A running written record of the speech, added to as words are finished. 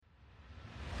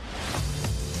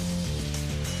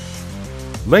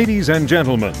Ladies and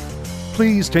gentlemen,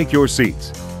 please take your seats.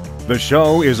 The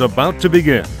show is about to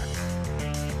begin.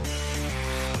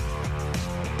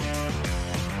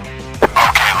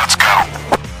 Okay, let's go.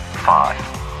 5,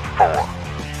 4,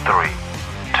 3,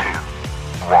 2,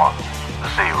 1,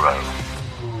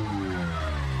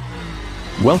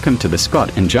 0. Welcome to the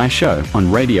Scott and Jai Show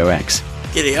on Radio X,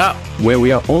 Giddy up. where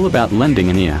we are all about lending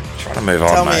an ear. Trying to move on,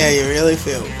 Tell me mate. how you really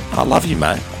feel. I love you,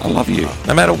 mate. I love you.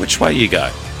 No matter which way you go.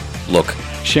 Look.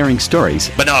 Sharing stories,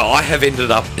 But no, I have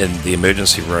ended up in the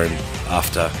emergency room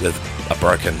after with a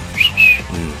broken...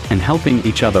 and helping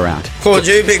each other out. Called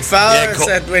you, big fella, Yeah, and cool.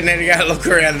 said we need to go look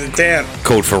around the town.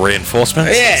 Called for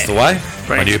reinforcements. Yeah. That's the way.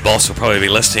 My new boss will probably be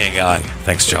listening and going,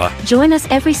 thanks, Jai. Join us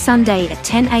every Sunday at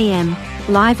 10 a.m.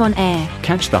 live on air.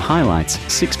 Catch the highlights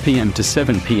 6 p.m. to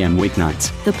 7 p.m.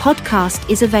 weeknights. The podcast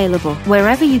is available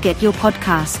wherever you get your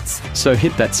podcasts. So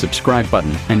hit that subscribe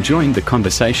button and join the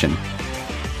conversation.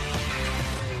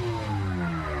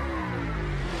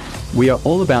 We are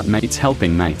all about mates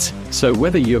helping mates, so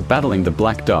whether you're battling the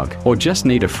black dog or just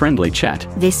need a friendly chat,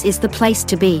 This is the place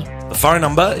to be. The phone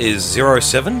number is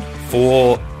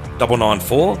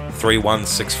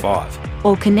 0749943165.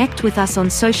 Or connect with us on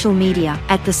social media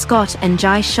at The Scott and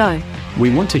Jai Show. we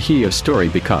want to hear your story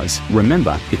because,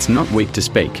 remember, it's not weak to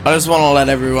speak. I just want to let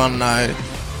everyone know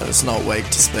that it's not weak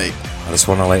to speak. I just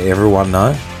want to let everyone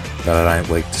know that it ain't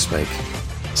weak to speak.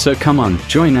 So come on,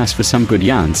 join us for some good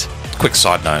yarns. Quick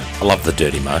side note, I love the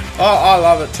dirty mo. Oh, I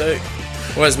love it too.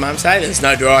 What does Mum say? There's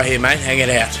no dry here, mate. Hang it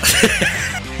out.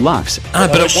 Laughs, Ah,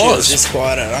 but it Shit, was. just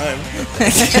quiet at home.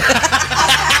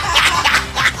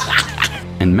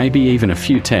 and maybe even a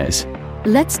few tears.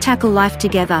 Let's tackle life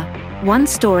together, one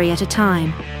story at a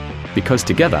time. Because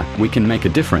together, we can make a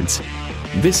difference.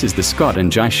 This is the Scott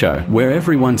and Jai Show, where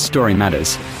everyone's story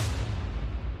matters.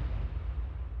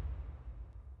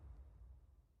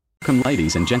 Welcome,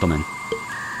 ladies and gentlemen,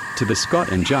 to the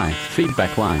Scott and Jai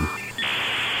feedback line.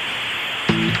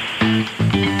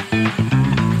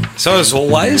 So as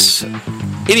always,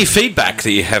 any feedback that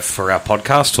you have for our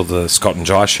podcast or the Scott and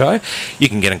Jai Show, you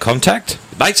can get in contact.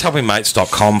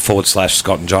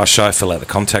 mateshelpingmates.com/Scott and Jai Show. Fill out the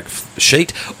contact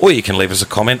sheet, or you can leave us a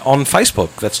comment on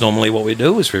Facebook. That's normally what we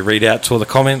do, is we read out to all the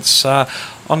comments on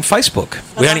Facebook.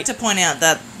 I'd like to point out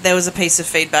that there was a piece of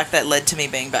feedback that led to me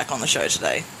being back on the show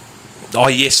today. Oh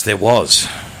yes, there was.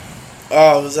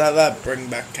 Oh, was that bring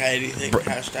back Katie thing?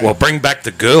 Hashtag. Well, bring back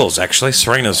the girls. Actually,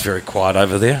 Serena's very quiet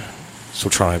over there. Still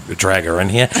trying to drag her in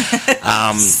here.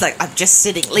 It's like, I'm just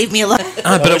sitting, leave me alone.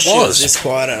 No, but it She was. just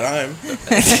quiet at home.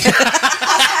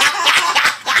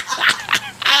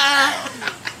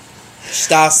 She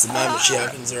starts the moment she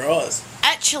opens her eyes.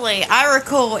 Actually, I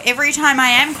recall every time I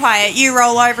am quiet, you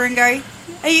roll over and go,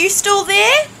 "Are you still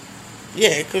there?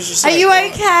 Yeah, because you're so Are you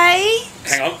quiet. okay?"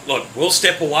 Hang on, look, we'll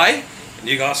step away, and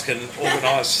you guys can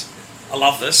organise. I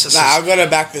love this. This Nah, I is, got her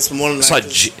back this morning. it's mate, like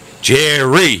 'cause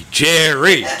Jerry.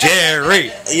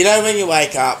 you know when you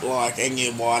wake up and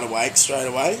you're wide awake straight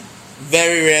away?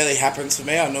 Very rarely happens for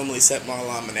me. I normally set my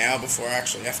alarm an hour before I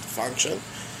actually have to function,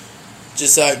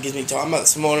 just so it gives me time. But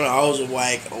this morning I was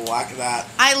awake like that.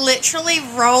 I literally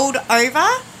rolled over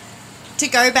to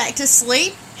go back to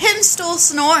sleep, him still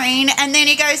snoring, and then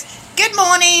he goes, "Good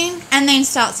morning," and then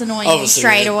starts annoying me Obviously,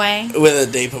 straight away. with a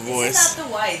deeper voice. Isn't that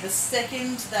the way? The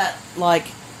second that, like,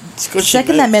 It's 'cause the she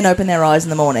second that moved. men open their eyes in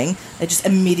the morning, they're just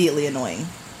immediately annoying.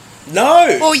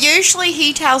 No. Well, usually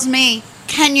he tells me,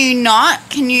 "Can you not?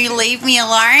 Can you leave me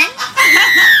alone?" I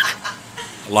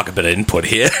like a bit of input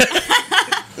here.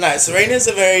 No, Serena's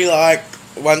a very, like,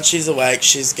 once she's awake,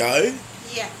 she's go.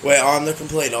 Yeah. Where I'm the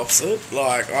complete opposite.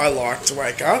 Like, I like to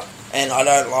wake up, and I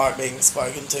don't like being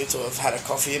spoken to till I've had a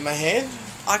coffee in my hand.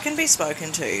 I can be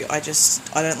spoken to. I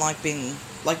don't like being,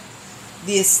 like,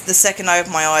 the second I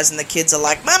open my eyes and the kids are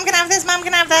like, "Mum can I have this, Mum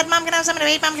can I have that, Mum can I have something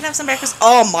to eat, Mum can I have some breakfast."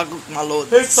 Oh my lord.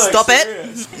 Stop it.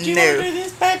 Do you want to do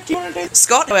this, babe? Do you want to do this?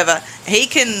 Scott, however, he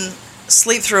can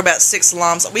sleep through about 6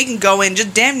 alarms. We can go in,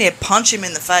 just damn near punch him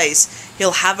in the face.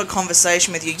 He'll have a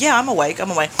conversation with you. Yeah, I'm awake.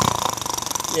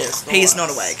 Yes. He's not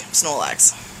awake.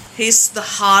 Snorlax. He's the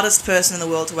hardest person in the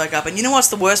world to wake up. And you know what's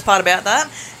the worst part about that?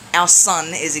 Our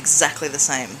son is exactly the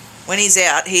same. When he's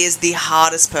out, he is the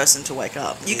hardest person to wake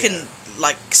up. You can,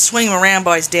 like, swing him around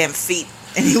by his damn feet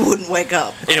and he wouldn't wake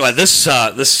up. Anyway, this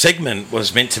segment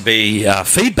was meant to be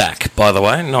feedback, by the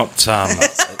way, not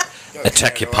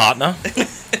attack your partner.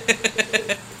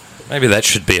 Maybe that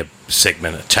should be a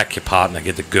segment, attack your partner,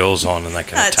 get the girls on and they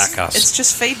can attack us. It's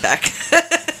just feedback.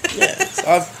 Yeah.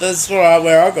 That's where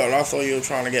I got it. I thought you were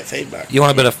trying to get feedback. You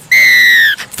want a bit of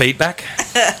feedback?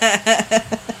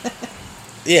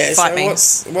 Yeah, Fight so me.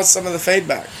 what's some of the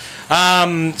feedback?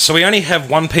 So we only have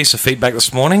one piece of feedback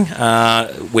this morning,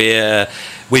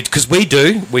 because we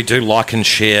do like and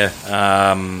share,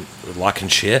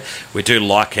 We do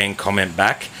like and comment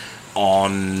back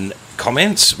on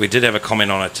comments. We did have a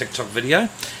comment on a TikTok video,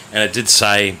 and it did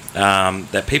say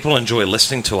that people enjoy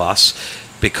listening to us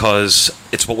because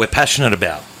it's what we're passionate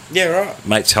about. Yeah, right.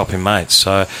 Mates helping mates.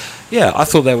 So, yeah, I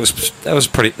thought that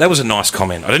was a nice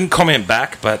comment. I didn't comment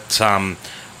back, but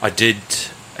I did,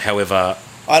 however.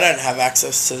 I don't have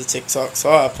access to the TikTok, so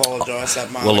I apologise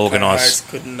that my co-host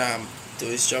couldn't do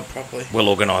his job properly. We'll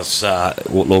organise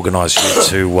you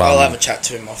to. I'll have a chat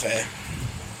to him off air.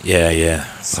 Yeah.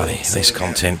 Bloody, these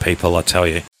content people, I tell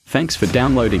you. Thanks for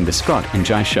downloading the Scott and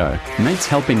Jai Show, Mates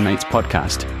Helping Mates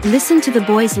podcast. Listen to the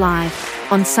boys live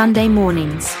on Sunday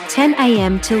mornings, 10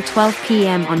 a.m. till 12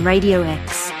 p.m. on Radio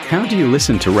X. How do you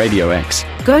listen to Radio X?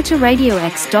 Go to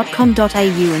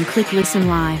radiox.com.au and click Listen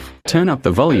Live. Turn up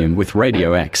the volume with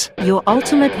Radio X, your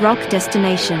ultimate rock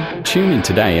destination. Tune in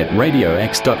today at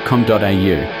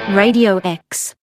radiox.com.au. Radio X.